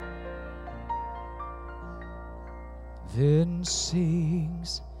Then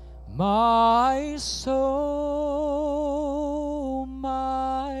sings my soul,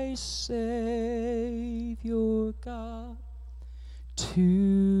 my Savior God,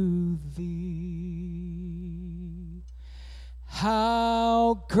 to thee.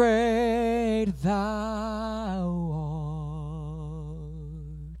 How great thou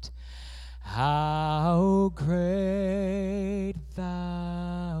art, how great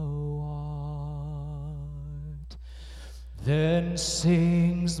thou art. Then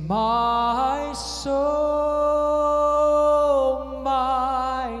sings my soul,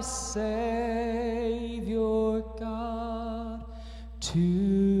 my Savior God,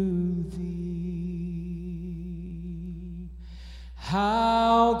 to thee.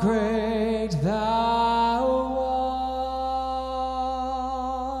 How great thou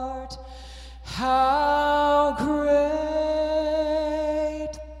art, how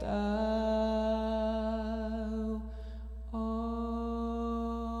great thou art.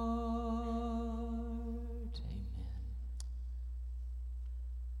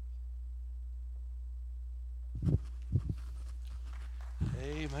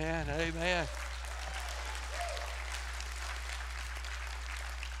 Amen. Amen. Amen.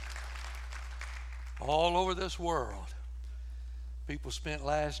 All over this world, people spent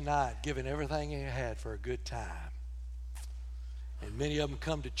last night giving everything they had for a good time. And many of them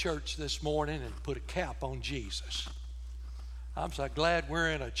come to church this morning and put a cap on Jesus. I'm so glad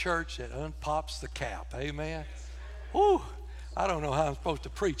we're in a church that unpops the cap. Amen. Whew. I don't know how I'm supposed to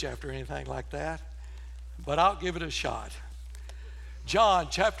preach after anything like that, but I'll give it a shot. John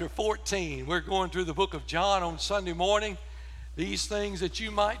chapter 14. We're going through the book of John on Sunday morning. These things that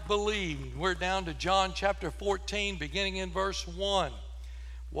you might believe. We're down to John chapter 14, beginning in verse 1.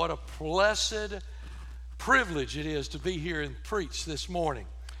 What a blessed privilege it is to be here and preach this morning.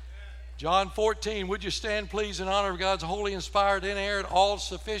 John 14, would you stand please in honor of God's holy, inspired, inerrant,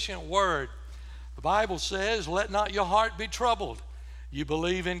 all-sufficient word. The Bible says, let not your heart be troubled. You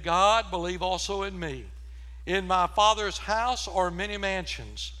believe in God, believe also in me. In my Father's house are many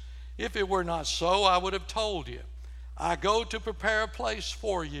mansions. If it were not so, I would have told you. I go to prepare a place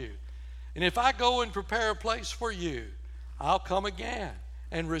for you. And if I go and prepare a place for you, I'll come again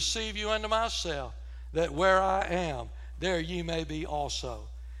and receive you unto myself, that where I am, there ye may be also.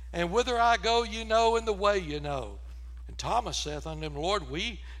 And whither I go, you know, and the way you know. And Thomas saith unto him, Lord,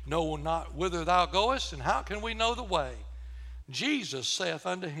 we know not whither thou goest, and how can we know the way? Jesus saith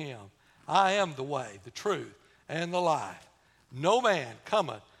unto him, I am the way, the truth, and the life. No man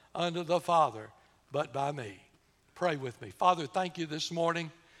cometh unto the Father but by me. Pray with me. Father, thank you this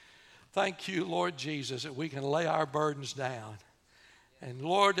morning. Thank you, Lord Jesus, that we can lay our burdens down. And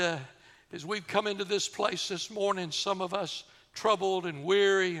Lord, as we've come into this place this morning, some of us troubled and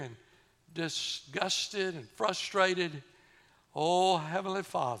weary and disgusted and frustrated. Oh, Heavenly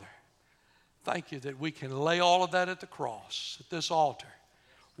Father, thank you that we can lay all of that at the cross, at this altar.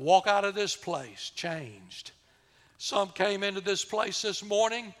 Walk out of this place changed. Some came into this place this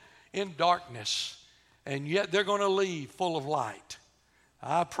morning in darkness, and yet they're going to leave full of light.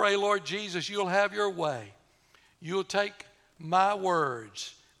 I pray, Lord Jesus, you'll have your way. You'll take my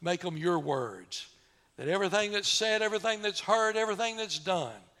words, make them your words. That everything that's said, everything that's heard, everything that's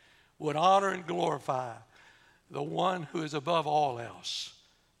done would honor and glorify the one who is above all else.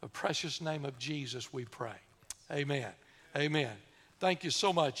 The precious name of Jesus we pray. Amen. Amen. Thank you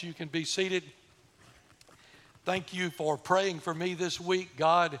so much. You can be seated. Thank you for praying for me this week.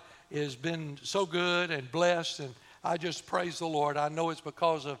 God has been so good and blessed, and I just praise the Lord. I know it's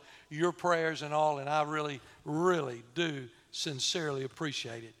because of your prayers and all, and I really, really do sincerely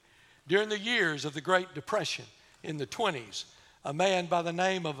appreciate it. During the years of the Great Depression in the 20s, a man by the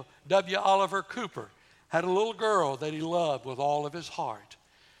name of W. Oliver Cooper had a little girl that he loved with all of his heart.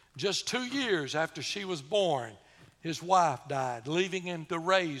 Just 2 years after she was born, his wife died, leaving him to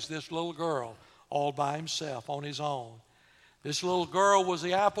raise this little girl all by himself on his own. This little girl was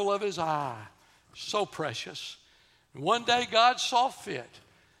the apple of his eye, so precious. And one day God saw fit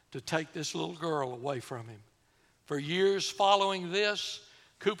to take this little girl away from him. For years following this,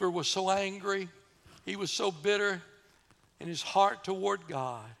 Cooper was so angry, he was so bitter in his heart toward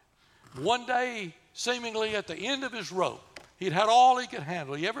God. One day, seemingly at the end of his rope, he'd had all he could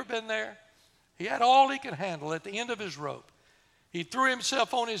handle. You ever been there? He had all he could handle at the end of his rope. He threw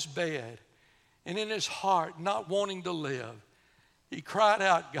himself on his bed, and in his heart, not wanting to live, he cried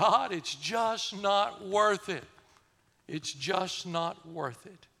out, God, it's just not worth it. It's just not worth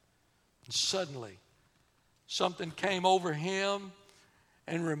it. And suddenly, something came over him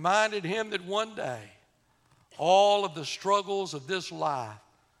and reminded him that one day, all of the struggles of this life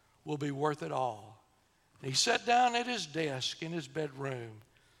will be worth it all. He sat down at his desk in his bedroom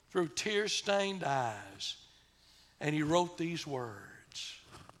through tear-stained eyes, and he wrote these words.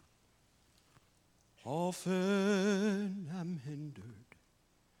 Often I'm hindered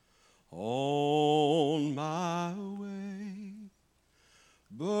on my way,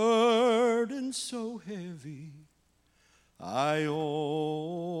 burden so heavy I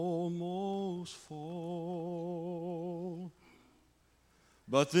almost fall.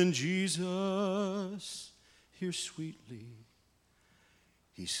 But then Jesus, here sweetly,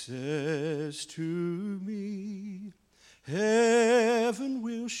 he says to me, heaven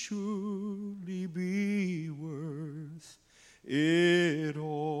will surely be worth it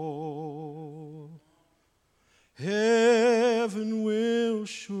all. Heaven will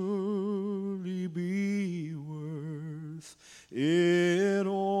surely be worth it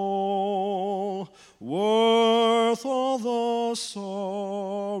all. Worth all the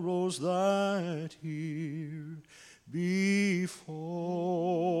sorrows that here befall.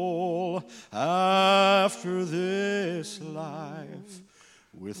 After this life,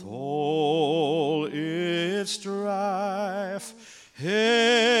 with all its strife,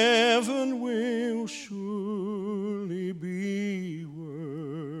 heaven will surely be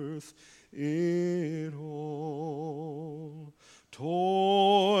worth it all.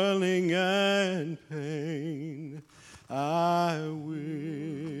 Toiling and pain I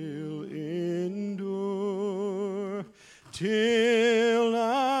will endure till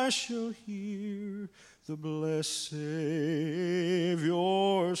I shall hear the blessed Savior's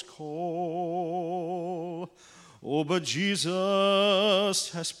call. Oh, but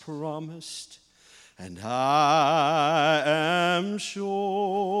Jesus has promised, and I am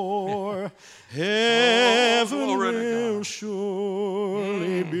sure heaven will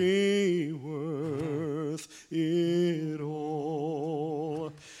surely be worth it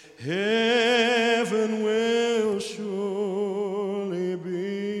all. Heaven will surely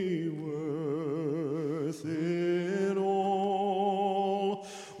be worth it all.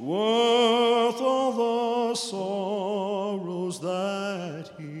 Worth all the sorrows that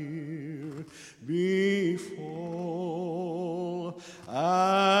here befall.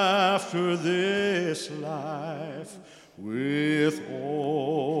 After this life, with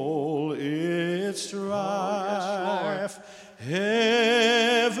all its strife,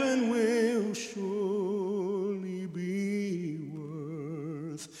 heaven will surely be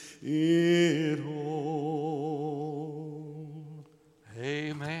worth it all.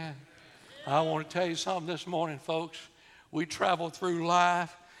 Amen. I want to tell you something this morning, folks. We travel through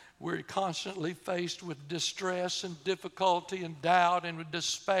life. We're constantly faced with distress and difficulty and doubt and with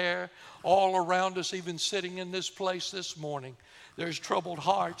despair all around us, even sitting in this place this morning. There's troubled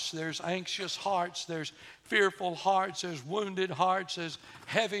hearts, there's anxious hearts, there's fearful hearts, there's wounded hearts, there's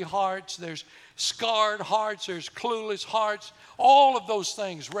heavy hearts, there's scarred hearts, there's clueless hearts. All of those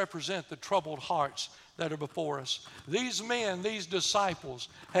things represent the troubled hearts that are before us. These men, these disciples,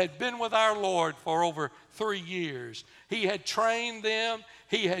 had been with our Lord for over 3 years. He had trained them.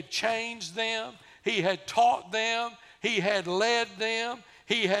 He had changed them. He had taught them. He had led them.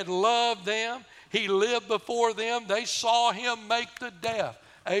 He had loved them. He lived before them. They saw him make the deaf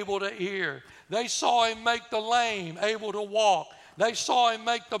able to hear. They saw him make the lame able to walk. They saw him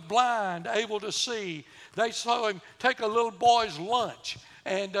make the blind able to see. They saw him take a little boy's lunch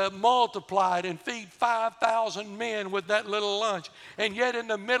and multiply it and feed 5,000 men with that little lunch. And yet in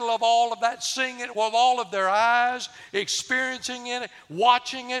the middle of all of that, seeing it with all of their eyes, experiencing it,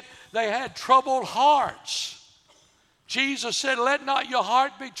 watching it, they had troubled hearts. Jesus said, let not your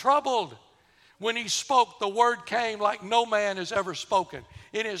heart be troubled. When he spoke, the word came like no man has ever spoken.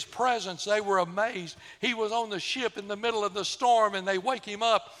 In his presence, they were amazed. He was on the ship in the middle of the storm, and they wake him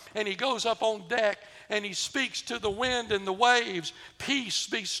up, and he goes up on deck, and he speaks to the wind and the waves, peace,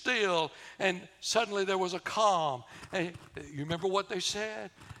 be still. And suddenly there was a calm. And you remember what they said?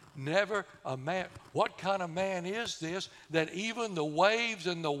 Never a man. What kind of man is this that even the waves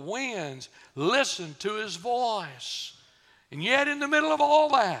and the winds listen to his voice? And yet in the middle of all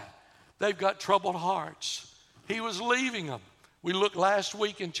that, they've got troubled hearts. He was leaving them. We looked last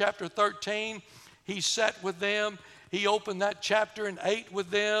week in chapter 13. He sat with them. He opened that chapter and ate with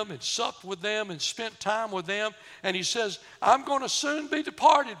them and supped with them and spent time with them. And he says, I'm going to soon be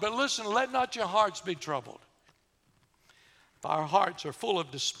departed, but listen, let not your hearts be troubled. If our hearts are full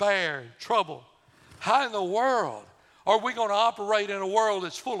of despair and trouble, how in the world are we going to operate in a world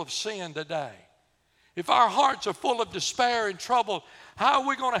that's full of sin today? If our hearts are full of despair and trouble, how are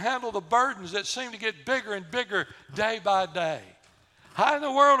we going to handle the burdens that seem to get bigger and bigger day by day? How in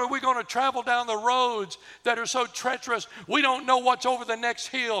the world are we going to travel down the roads that are so treacherous? We don't know what's over the next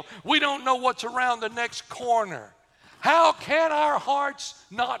hill. We don't know what's around the next corner. How can our hearts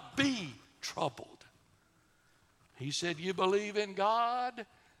not be troubled? He said, you believe in God,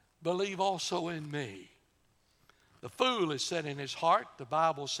 believe also in me. The fool has said in his heart, the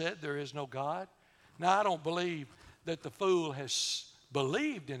Bible said, there is no God. Now, I don't believe that the fool has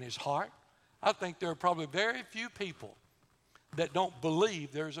believed in his heart. I think there are probably very few people that don't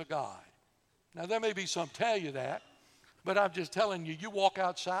believe there's a God. Now, there may be some tell you that, but I'm just telling you, you walk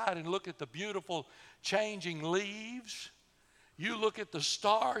outside and look at the beautiful changing leaves. You look at the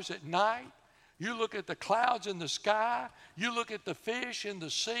stars at night. You look at the clouds in the sky. You look at the fish in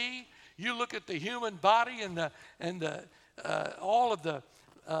the sea. You look at the human body and all of the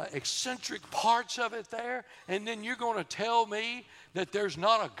eccentric parts of it there, and then you're going to tell me that there's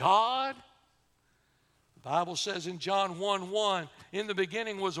not a God? The Bible says in John 1:1, in the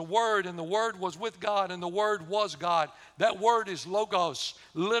beginning was a Word, and the Word was with God, and the Word was God. That word is logos,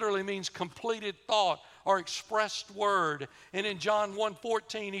 literally means completed thought or expressed word. And in John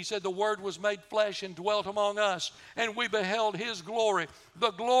 1:14, he said, the Word was made flesh and dwelt among us, and we beheld his glory,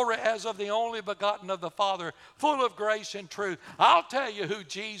 the glory as of the only begotten of the Father, full of grace and truth. I'll tell you who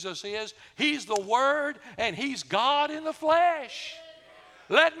Jesus is. He's the Word, and he's God in the flesh.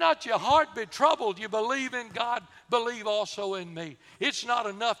 Let not your heart be troubled. You believe in God, believe also in me. It's not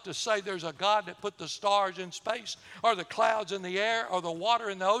enough to say there's a God that put the stars in space or the clouds in the air or the water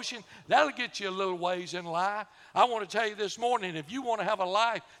in the ocean. That'll get you a little ways in life. I want to tell you this morning, if you want to have a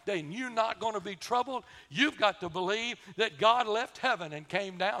life that you're not going to be troubled, you've got to believe that God left heaven and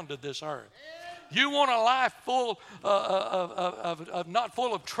came down to this earth. You want a life full of not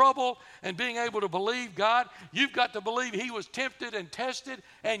full of trouble and being able to believe God, you've got to believe he was tempted and tested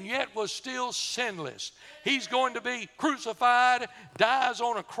and yet was still sinless. He's going to be crucified, dies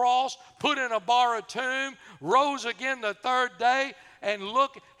on a cross, put in a borrowed tomb, rose again the third day, and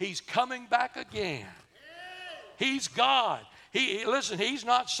look, he's coming back again. He's God. Listen, he's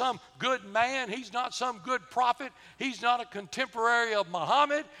not some good man. He's not some good prophet. He's not a contemporary of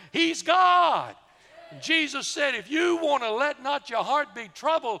Muhammad. He's God. And Jesus said, if you want to let not your heart be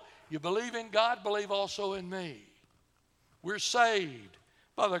troubled, you believe in God, believe also in me. We're saved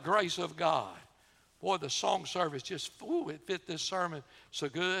by the grace of God. Boy, the song service just, it fit this sermon so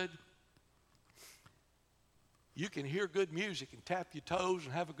good. You can hear good music and tap your toes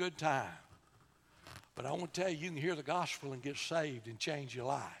and have a good time. But I want to tell you, you can hear the gospel and get saved and change your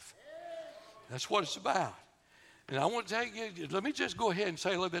life. That's what it's about. And I want to tell you, let me just go ahead and say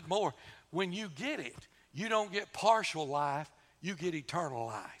a little bit more. When you get it, you don't get partial life, you get eternal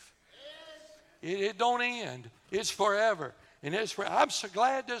life. It don't end. It's forever. And I'm so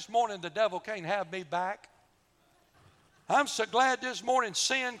glad this morning the devil can't have me back. I'm so glad this morning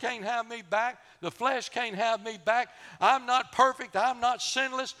sin can't have me back. The flesh can't have me back. I'm not perfect. I'm not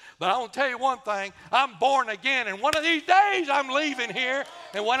sinless. But I want to tell you one thing. I'm born again. And one of these days I'm leaving here.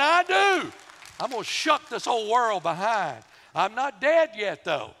 And when I do, I'm going to shuck this old world behind. I'm not dead yet,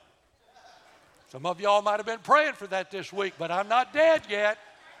 though. Some of y'all might have been praying for that this week, but I'm not dead yet.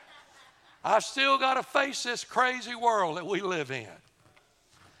 I've still got to face this crazy world that we live in.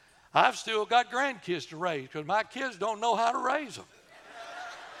 I've still got grandkids to raise because my kids don't know how to raise them.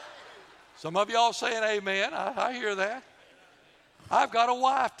 Some of y'all saying amen. I hear that. I've got a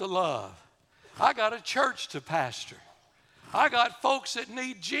wife to love. I got a church to pastor. I got folks that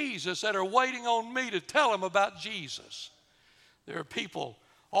need Jesus that are waiting on me to tell them about Jesus. There are people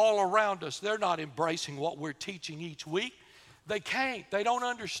all around us. They're not embracing what we're teaching each week. They can't. They don't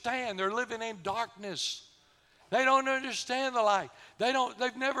understand. They're living in darkness. They don't understand the light.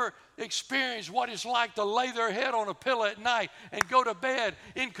 They've never experienced what it's like to lay their head on a pillow at night and go to bed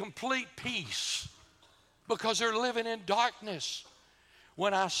in complete peace because they're living in darkness.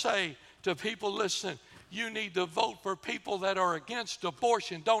 When I say to people, listen, you need to vote for people that are against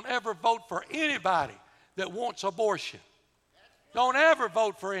abortion. Don't ever vote for anybody that wants abortion. Don't ever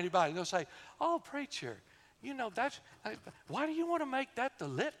vote for anybody. They'll say, oh, preacher, you know, why do you want to make that the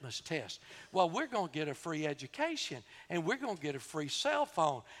litmus test? Well, we're going to get a free education, and we're going to get a free cell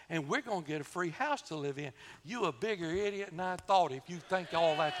phone, and we're going to get a free house to live in. You a bigger idiot than I thought if you think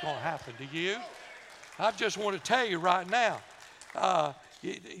all that's going to happen to you. I just want to tell you right now,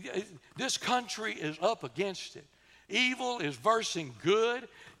 this country is up against it. Evil is versing good.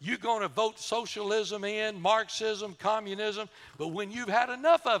 You're going to vote socialism in, Marxism, communism. But when you've had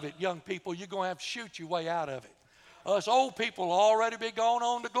enough of it, young people, you're going to have to shoot your way out of it. Us old people will already be gone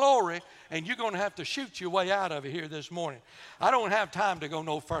on to glory, and you're going to have to shoot your way out of it here this morning. I don't have time to go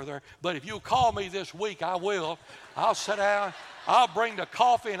no further, but if you'll call me this week, I will. I'll sit down. I'll bring the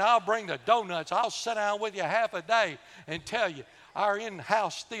coffee and I'll bring the donuts. I'll sit down with you half a day and tell you. Our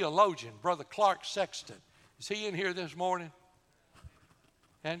in-house theologian, Brother Clark Sexton, is he in here this morning?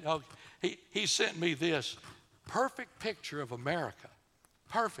 And he sent me this perfect picture of America.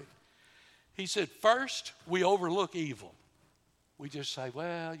 Perfect. He said, first, we overlook evil. We just say,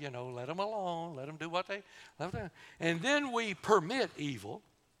 well, you know, let them alone. Let them do what they love. And then we permit evil.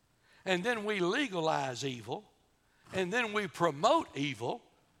 And then we legalize evil. And then we promote evil.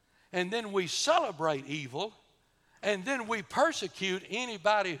 And then we celebrate evil. And then we persecute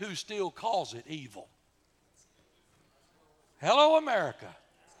anybody who still calls it evil. Hello, America.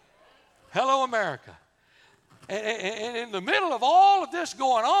 Hello, America. And in the middle of all of this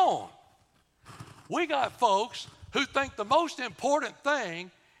going on, we got folks who think the most important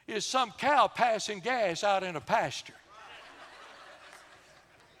thing is some cow passing gas out in a pasture.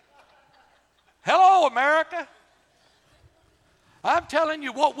 Hello, America. I'm telling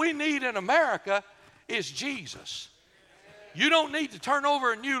you, what we need in America is Jesus. You don't need to turn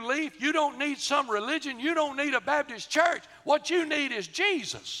over a new leaf. You don't need some religion. You don't need a Baptist church. What you need is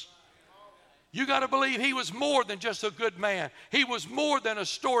Jesus. You got to believe he was more than just a good man. He was more than a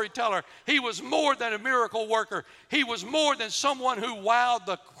storyteller. He was more than a miracle worker. He was more than someone who wowed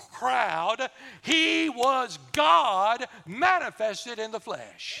the crowd. He was God manifested in the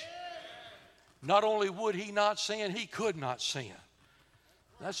flesh. Not only would he not sin, he could not sin.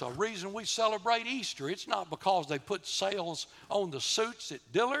 That's a reason we celebrate Easter. It's not because they put sales on the suits at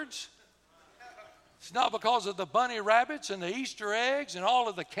Dillard's. It's not because of the bunny rabbits and the Easter eggs and all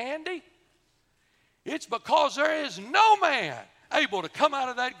of the candy. It's because there is no man able to come out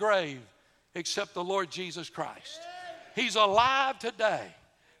of that grave except the Lord Jesus Christ. He's alive today.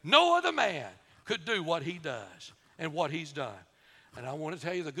 No other man could do what he does and what he's done. And I want to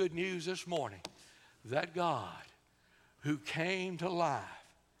tell you the good news this morning. That God who came to life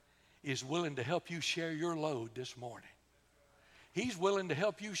is willing to help you share your load this morning. He's willing to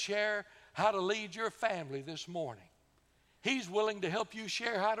help you share how to lead your family this morning. He's willing to help you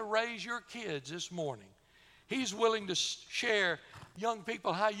share how to raise your kids this morning. He's willing to share, young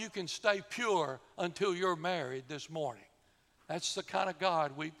people, how you can stay pure until you're married this morning. That's the kind of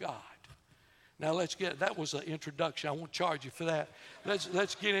God we've got. Now that was an introduction. I won't charge you for that.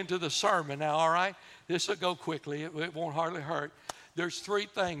 Let's get into the sermon now, all right? This will go quickly. It won't hardly hurt. There's three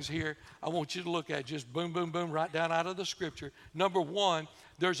things here I want you to look at. Just boom, boom, boom, right down out of the scripture. Number one,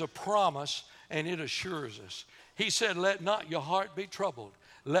 there's a promise, and it assures us. He said, let not your heart be troubled.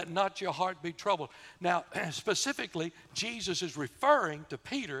 Let not your heart be troubled. Now, specifically, Jesus is referring to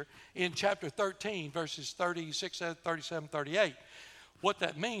Peter in chapter 13, verses 36, 37, 38. What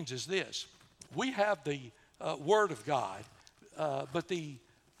that means is this. We have the Word of God, but the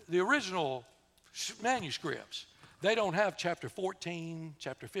original manuscripts, they don't have chapter 14,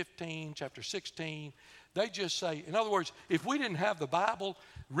 chapter 15, chapter 16. They just say, in other words, if we didn't have the Bible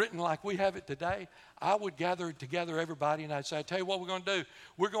written like we have it today, I would gather together everybody and I'd say, I tell you what we're going to do.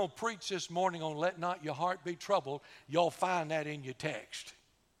 We're going to preach this morning on let not your heart be troubled. Y'all find that in your text.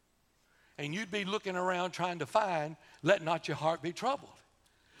 And you'd be looking around trying to find let not your heart be troubled.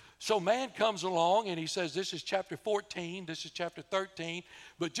 So man comes along and he says, this is chapter 14, this is chapter 13.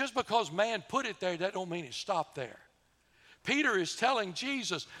 But just because man put it there, that don't mean it stopped there. Peter is telling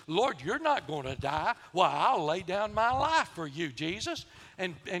Jesus, Lord, you're not going to die. Well, I'll lay down my life for you, Jesus.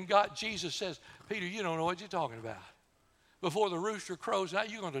 And Jesus says, Peter, you don't know what you're talking about. Before the rooster crows out,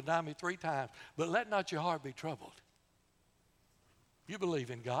 you're going to deny me 3 times. But let not your heart be troubled. You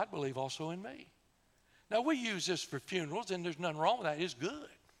believe in God, believe also in me. Now, we use this for funerals, and there's nothing wrong with that. It's good.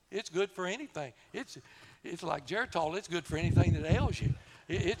 It's good for anything. It's like Geritol, it's good for anything that ails you.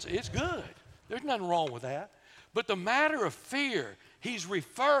 It's good. There's nothing wrong with that. But the matter of fear, he's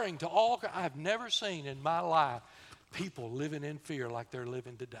referring to all. I've never seen in my life people living in fear like they're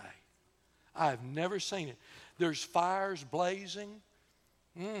living today. I've never seen it. There's fires blazing,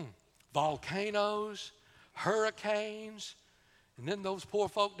 volcanoes, hurricanes, and then those poor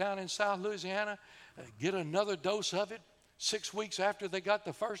folk down in South Louisiana get another dose of it 6 weeks after they got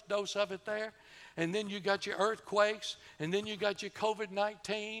the first dose of it there. And then you got your earthquakes, and then you got your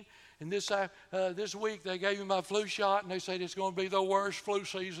COVID-19. And this week they gave me my flu shot, and they said it's going to be the worst flu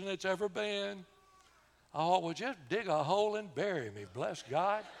season it's ever been. I thought, well, just dig a hole and bury me. Bless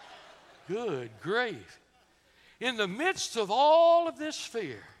God. Good grief. In the midst of all of this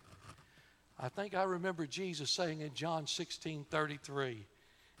fear, I think I remember Jesus saying in John 16:33,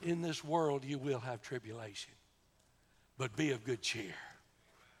 in this world you will have tribulation. but be of good cheer.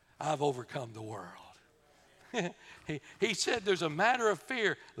 I've overcome the world. He said there's a matter of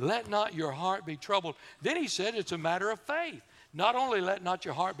fear. Let not your heart be troubled. Then he said it's a matter of faith. Not only let not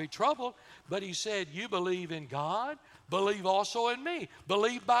your heart be troubled, but he said you believe in God, believe also in me.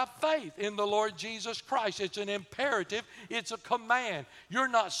 Believe by faith in the Lord Jesus Christ. It's an imperative. It's a command. You're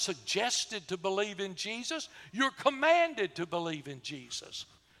not suggested to believe in Jesus. You're commanded to believe in Jesus.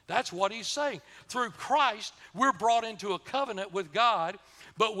 That's what he's saying. Through Christ, we're brought into a covenant with God,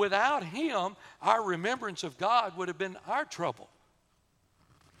 but without him, our remembrance of God would have been our trouble.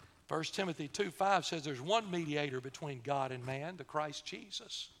 1 Timothy 2:5 says there's one mediator between God and man, the Christ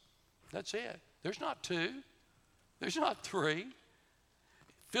Jesus. That's it. There's not two. There's not three.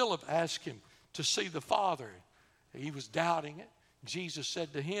 Philip asked him to see the Father. He was doubting it. Jesus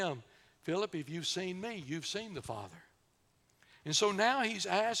said to him, Philip, if you've seen me, you've seen the Father. And so now he's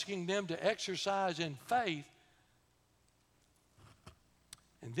asking them to exercise in faith.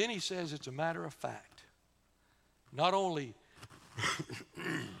 And then he says it's a matter of fact. Not only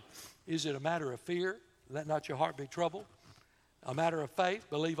is it a matter of fear, let not your heart be troubled, a matter of faith,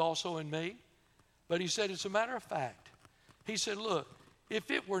 believe also in me, but he said it's a matter of fact. He said, look, if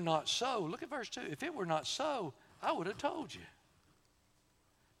it were not so, look at verse 2, if it were not so, I would have told you.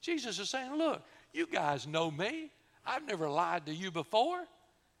 Jesus is saying, look, you guys know me. I've never lied to you before.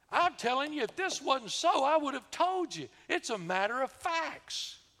 I'm telling you, if this wasn't so, I would have told you. It's a matter of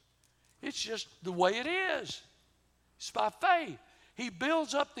facts. It's just the way it is. It's by faith. He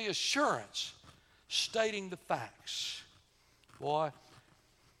builds up the assurance, stating the facts. Boy,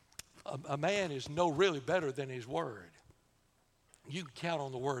 a man is no really better than his word. You can count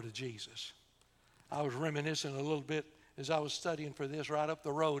on the word of Jesus. I was reminiscing a little bit as I was studying for this right up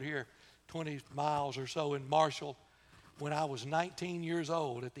the road here, 20 miles or so in Marshall, when I was 19 years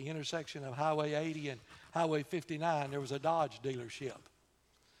old at the intersection of Highway 80 and Highway 59, there was a Dodge dealership.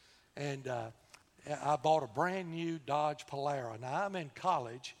 And I bought a brand new Dodge Polara. Now, I'm in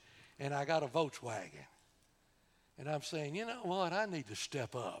college, and I got a Volkswagen. And I'm saying, you know what, I need to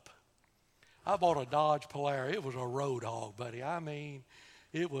step up. I bought a Dodge Polara. It was a road hog, buddy. I mean,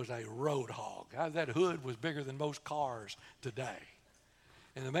 it was a road hog. That hood was bigger than most cars today.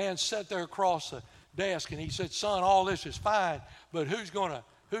 And the man sat there across the desk, and he said, son, all this is fine, but who's going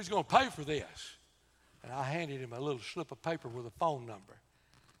to pay for this? And I handed him a little slip of paper with a phone number.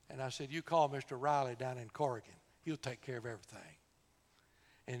 And I said, you call Mr. Riley down in Corrigan. He'll take care of everything.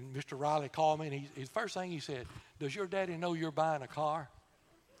 And Mr. Riley called me, and his first thing he said, does your daddy know you're buying a car?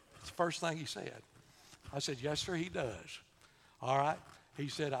 It's the first thing he said. I said, yes, sir, he does. All right. He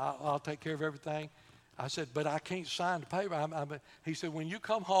said, I'll take care of everything. I said, but I can't sign the paper. He said, when you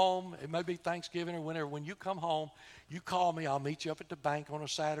come home, it may be Thanksgiving or whenever, when you come home, you call me. I'll meet you up at the bank on a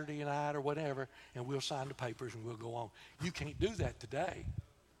Saturday night or whatever, and we'll sign the papers and we'll go on. You can't do that today.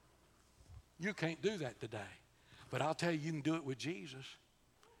 You can't do that today. But I'll tell you, you can do it with Jesus.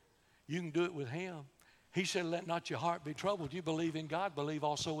 You can do it with him. He said, let not your heart be troubled. You believe in God, believe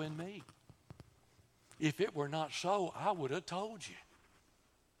also in me. If it were not so, I would have told you.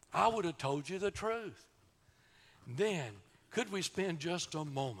 I would have told you the truth. Then, could we spend just a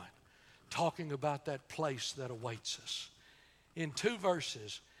moment talking about that place that awaits us? In 2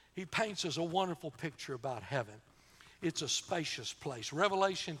 verses, he paints us a wonderful picture about heaven. It's a spacious place.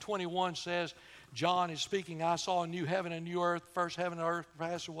 Revelation 21 says, John is speaking, I saw a new heaven and new earth. First heaven and earth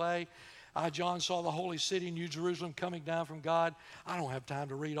passed away. I, John, saw the holy city, New Jerusalem, coming down from God. I don't have time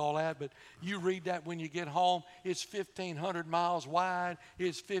to read all that, but you read that when you get home. It's 1,500 miles wide.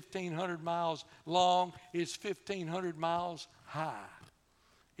 It's 1,500 miles long. It's 1,500 miles high.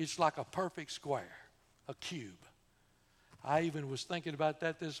 It's like a perfect square, a cube. I even was thinking about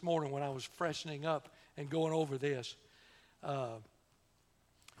that this morning when I was freshening up and going over this.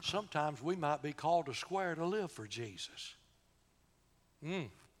 Sometimes we might be called a square to live for Jesus.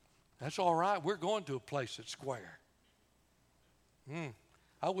 That's all right. We're going to a place that's square.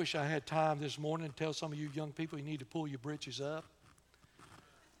 I wish I had time this morning to tell some of you young people you need to pull your britches up.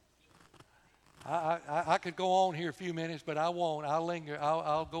 I could go on here a few minutes, but I won't. I'll linger.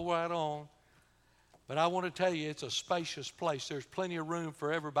 I'll go right on. But I want to tell you, it's a spacious place. There's plenty of room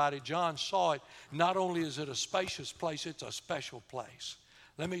for everybody. John saw it. Not only is it a spacious place, it's a special place.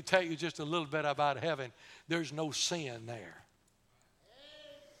 Let me tell you just a little bit about heaven. There's no sin there.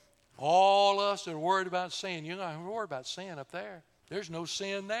 All us that are worried about sin, you're not worried about sin up there. There's no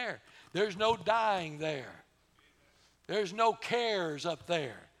sin there. There's no dying there. There's no cares up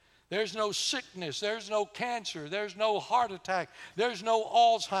there. There's no sickness. There's no cancer. There's no heart attack. There's no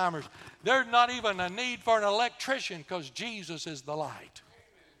Alzheimer's. There's not even a need for an electrician because Jesus is the light.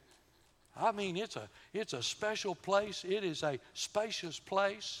 I mean, it's a special place. It is a spacious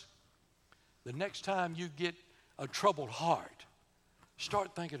place. The next time you get a troubled heart,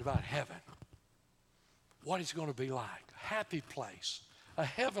 start thinking about heaven. What it's going to be like. A happy place. A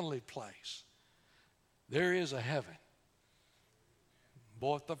heavenly place. There is a heaven.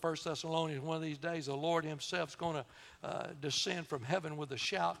 Boy, the 1 Thessalonians, one of these days, the Lord himself is going to descend from heaven with a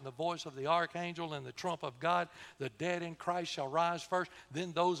shout and the voice of the archangel and the trump of God. The dead in Christ shall rise first.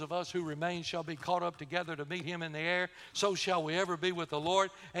 Then those of us who remain shall be caught up together to meet him in the air. So shall we ever be with the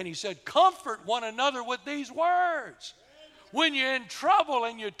Lord. And he said, comfort one another with these words. When you're in trouble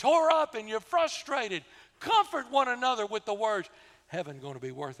and you're tore up and you're frustrated, comfort one another with the words. Heaven's going to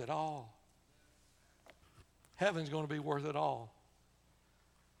be worth it all. Heaven's going to be worth it all.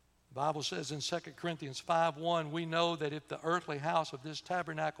 The Bible says in 2 Corinthians 5:1, we know that if the earthly house of this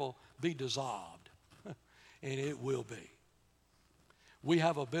tabernacle be dissolved, and it will be, we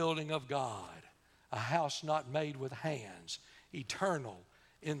have a building of God, a house not made with hands, eternal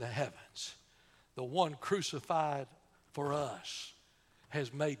in the heavens. The one crucified for us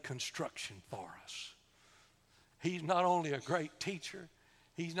has made construction for us. He's not only a great teacher,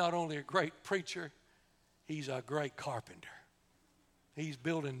 he's not only a great preacher, he's a great carpenter. He's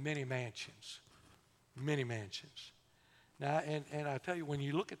building many mansions. Many mansions. Now, and I tell you, when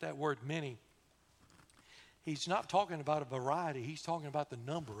you look at that word many, he's not talking about a variety. He's talking about the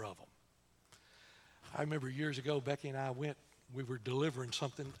number of them. I remember years ago, Becky and I we were delivering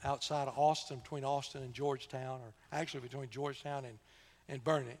something outside of Austin, between Austin and Georgetown, or actually between Georgetown and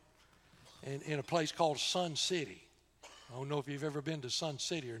Burnet, in a place called Sun City. I don't know if you've ever been to Sun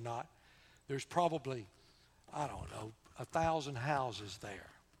City or not. There's probably, I don't know, 1,000 houses there.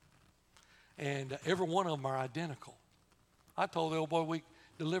 And every one of them are identical. I told the old boy we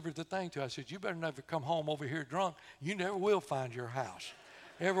delivered the thing to, I said, you better never come home over here drunk. You never will find your house.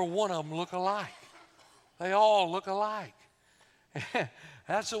 Every one of them look alike. They all look alike.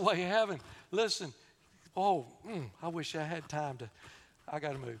 That's the way heaven. Listen, I wish I had time I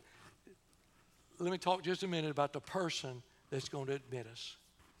got to move. Let me talk just a minute about the person that's going to admit us.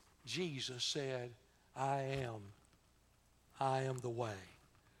 Jesus said, I am the way.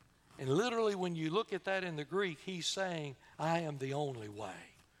 And literally when you look at that in the Greek, he's saying, I am the only way.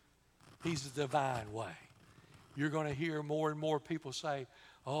 He's the divine way. You're going to hear more and more people say,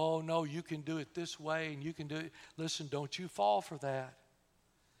 oh, no, you can do it this way and you can do it. Listen, don't you fall for that.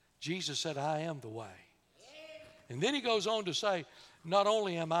 Jesus said, I am the way. And then he goes on to say, not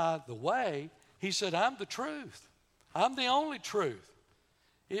only am I the way, he said, I'm the truth. I'm the only truth.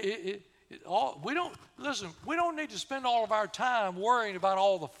 We don't need to spend all of our time worrying about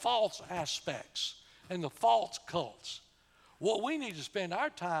all the false aspects and the false cults. What we need to spend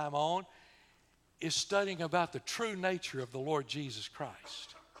our time on is studying about the true nature of the Lord Jesus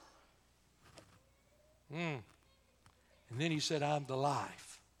Christ. And then he said, I'm the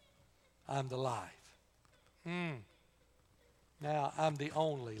life. I'm the life. Now, I'm the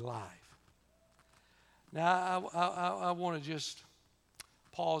only life. Now, I want to just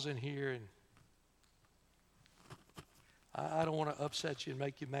pause in here, and I don't want to upset you and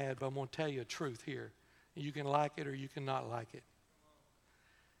make you mad, but I'm going to tell you a truth here. You can like it or you cannot like it.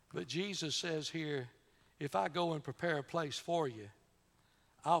 But Jesus says here, if I go and prepare a place for you,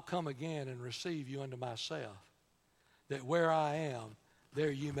 I'll come again and receive you unto myself, that where I am,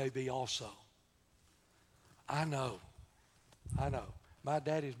 there you may be also. I know. My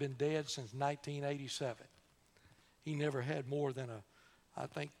daddy's been dead since 1987. He never had more than I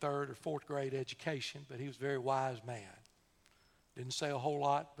think, 3rd or 4th grade education, but he was a very wise man. Didn't say a whole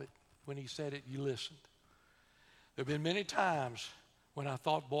lot, but when he said it, you listened. There have been many times when I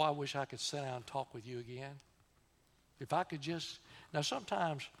thought, boy, I wish I could sit down and talk with you again. If I could just, now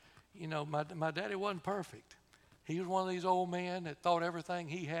sometimes, my daddy wasn't perfect. He was one of these old men that thought everything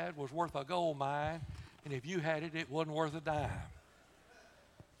he had was worth a gold mine, and if you had it, it wasn't worth a dime.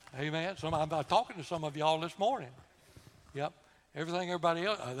 Amen? I'm talking to some of y'all this morning. Yep. Everything everybody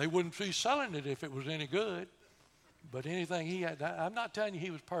else, they wouldn't be selling it if it was any good. But anything he had, I'm not telling you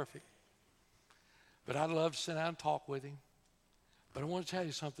he was perfect. But I'd love to sit down and talk with him. But I want to tell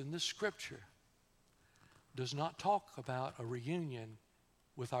you something. This scripture does not talk about a reunion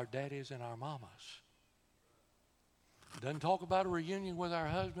with our daddies and our mamas. It doesn't talk about a reunion with our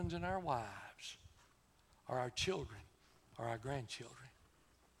husbands and our wives, or our children, or our grandchildren.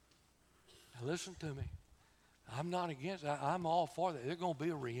 Now listen to me. I'm not against that. I'm all for that. There's going to be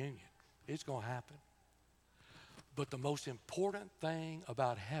a reunion. It's going to happen. But the most important thing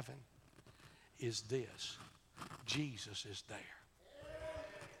about heaven is this. Jesus is there.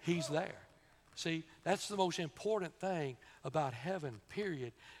 He's there. See, that's the most important thing about heaven,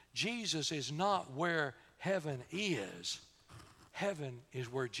 period. Jesus is not where heaven is. Heaven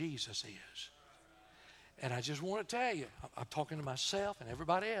is where Jesus is. And I just want to tell you, I'm talking to myself and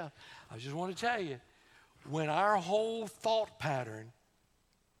everybody else, I just want to tell you, when our whole thought pattern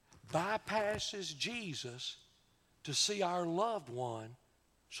bypasses Jesus to see our loved one,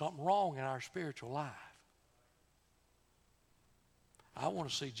 something wrong in our spiritual life. I want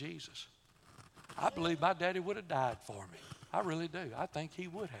to see Jesus. I believe my daddy would have died for me. I really do. I think he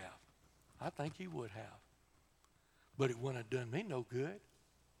would have. I think he would have. But it wouldn't have done me no good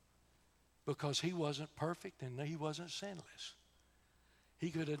because he wasn't perfect and he wasn't sinless. He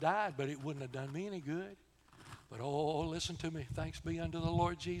could have died, but it wouldn't have done me any good. But oh, listen to me. Thanks be unto the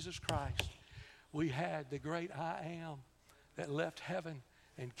Lord Jesus Christ. We had the great I Am that left heaven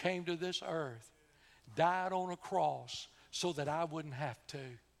and came to this earth, died on a cross so that I wouldn't have to,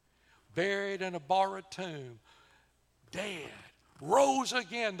 buried in a borrowed tomb, dead, rose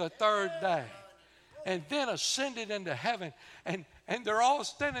again the third day, and then ascended into heaven. And they're all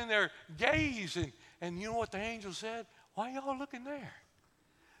standing there gazing. And you know what the angel said? Why y'all looking there?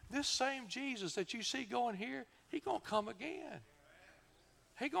 This same Jesus that you see going here, he's going to come again.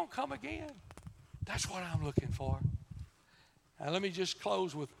 He's going to come again. That's what I'm looking for. Now let me just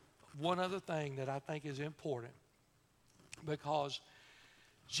close with one other thing that I think is important, because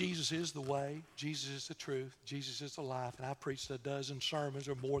Jesus is the way, Jesus is the truth, Jesus is the life, and I preached a dozen sermons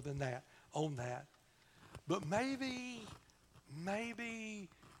or more than that on that. But maybe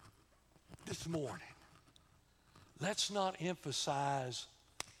this morning, let's not emphasize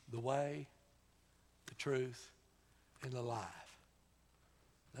the way, the truth, and the life.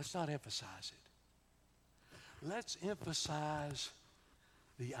 Let's not emphasize it. Let's emphasize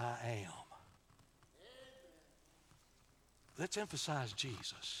the I am. Let's emphasize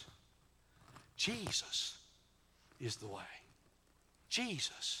Jesus. Jesus is the way.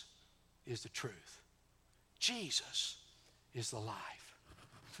 Jesus is the truth. Jesus is the life.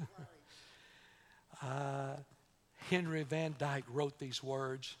 Henry Van Dyke wrote these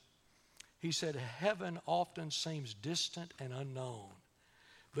words. He said, heaven often seems distant and unknown,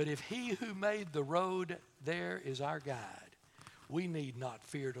 but if he who made the road there is our guide, we need not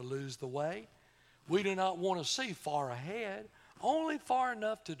fear to lose the way. We do not want to see far ahead, only far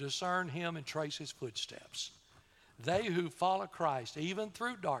enough to discern him and trace his footsteps. They who follow Christ, even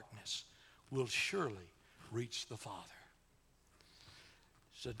through darkness, will surely reach the Father.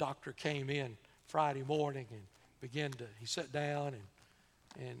 So the doctor came in Friday morning and he sat down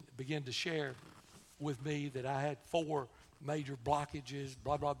and began to share with me that I had 4 major blockages,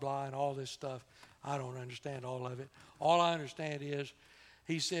 blah, blah, blah, and all this stuff. I don't understand all of it. All I understand is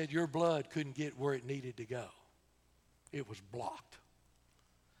he said your blood couldn't get where it needed to go. It was blocked.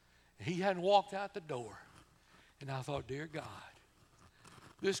 He hadn't walked out the door. And I thought, dear God,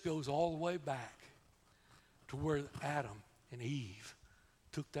 this goes all the way back to where Adam and Eve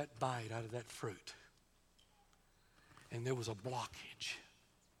took that bite out of that fruit. And there was a blockage.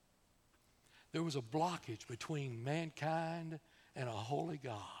 There was a blockage between mankind and a holy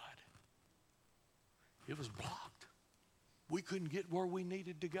God. It was blocked. We couldn't get where we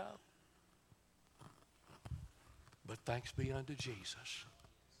needed to go. But thanks be unto Jesus.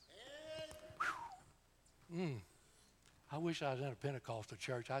 I wish I was in a Pentecostal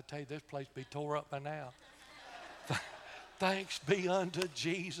church. I'd tell you this place would be tore up by now. Thanks be unto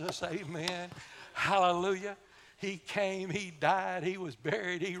Jesus. Amen. Hallelujah. He came, he died, he was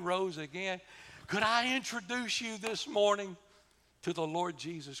buried, he rose again. Could I introduce you this morning to the Lord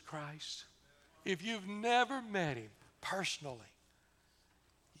Jesus Christ? If you've never met him personally,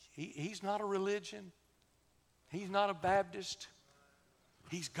 he's not a religion. He's not a Baptist.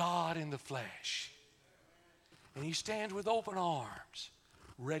 He's God in the flesh. And he stands with open arms,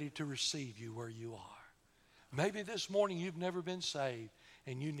 ready to receive you where you are. Maybe this morning you've never been saved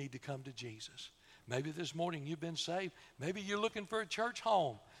and you need to come to Jesus. Maybe this morning you've been saved. Maybe you're looking for a church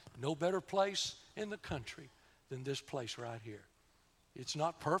home. No better place in the country than this place right here. It's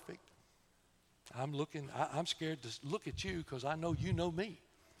not perfect. I'm scared to look at you because I know you know me.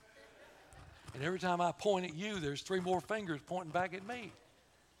 And every time I point at you, there's 3 more fingers pointing back at me.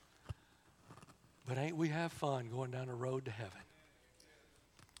 But ain't we have fun going down the road to heaven?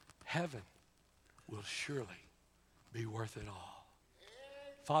 Heaven will surely be worth it all.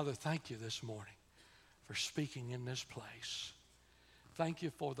 Father, thank you this morning for speaking in this place. Thank you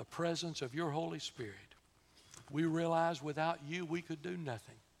for the presence of your Holy Spirit. We realize without you we could do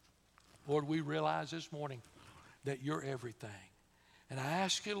nothing. Lord, we realize this morning that you're everything. And I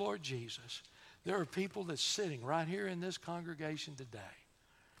ask you, Lord Jesus, there are people that's sitting right here in this congregation today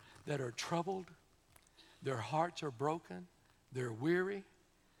that are troubled, their hearts are broken, they're weary,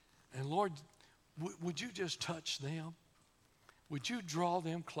 And Lord, would you just touch them? Would you draw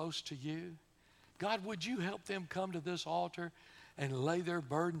them close to you? God, would you help them come to this altar and lay their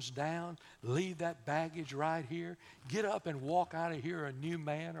burdens down, leave that baggage right here, get up and walk out of here a new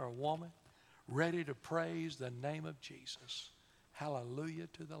man or a woman, ready to praise the name of Jesus. Hallelujah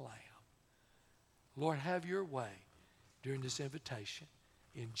to the Lamb. Lord, have your way during this invitation.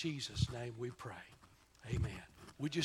 In Jesus' name we pray. Amen.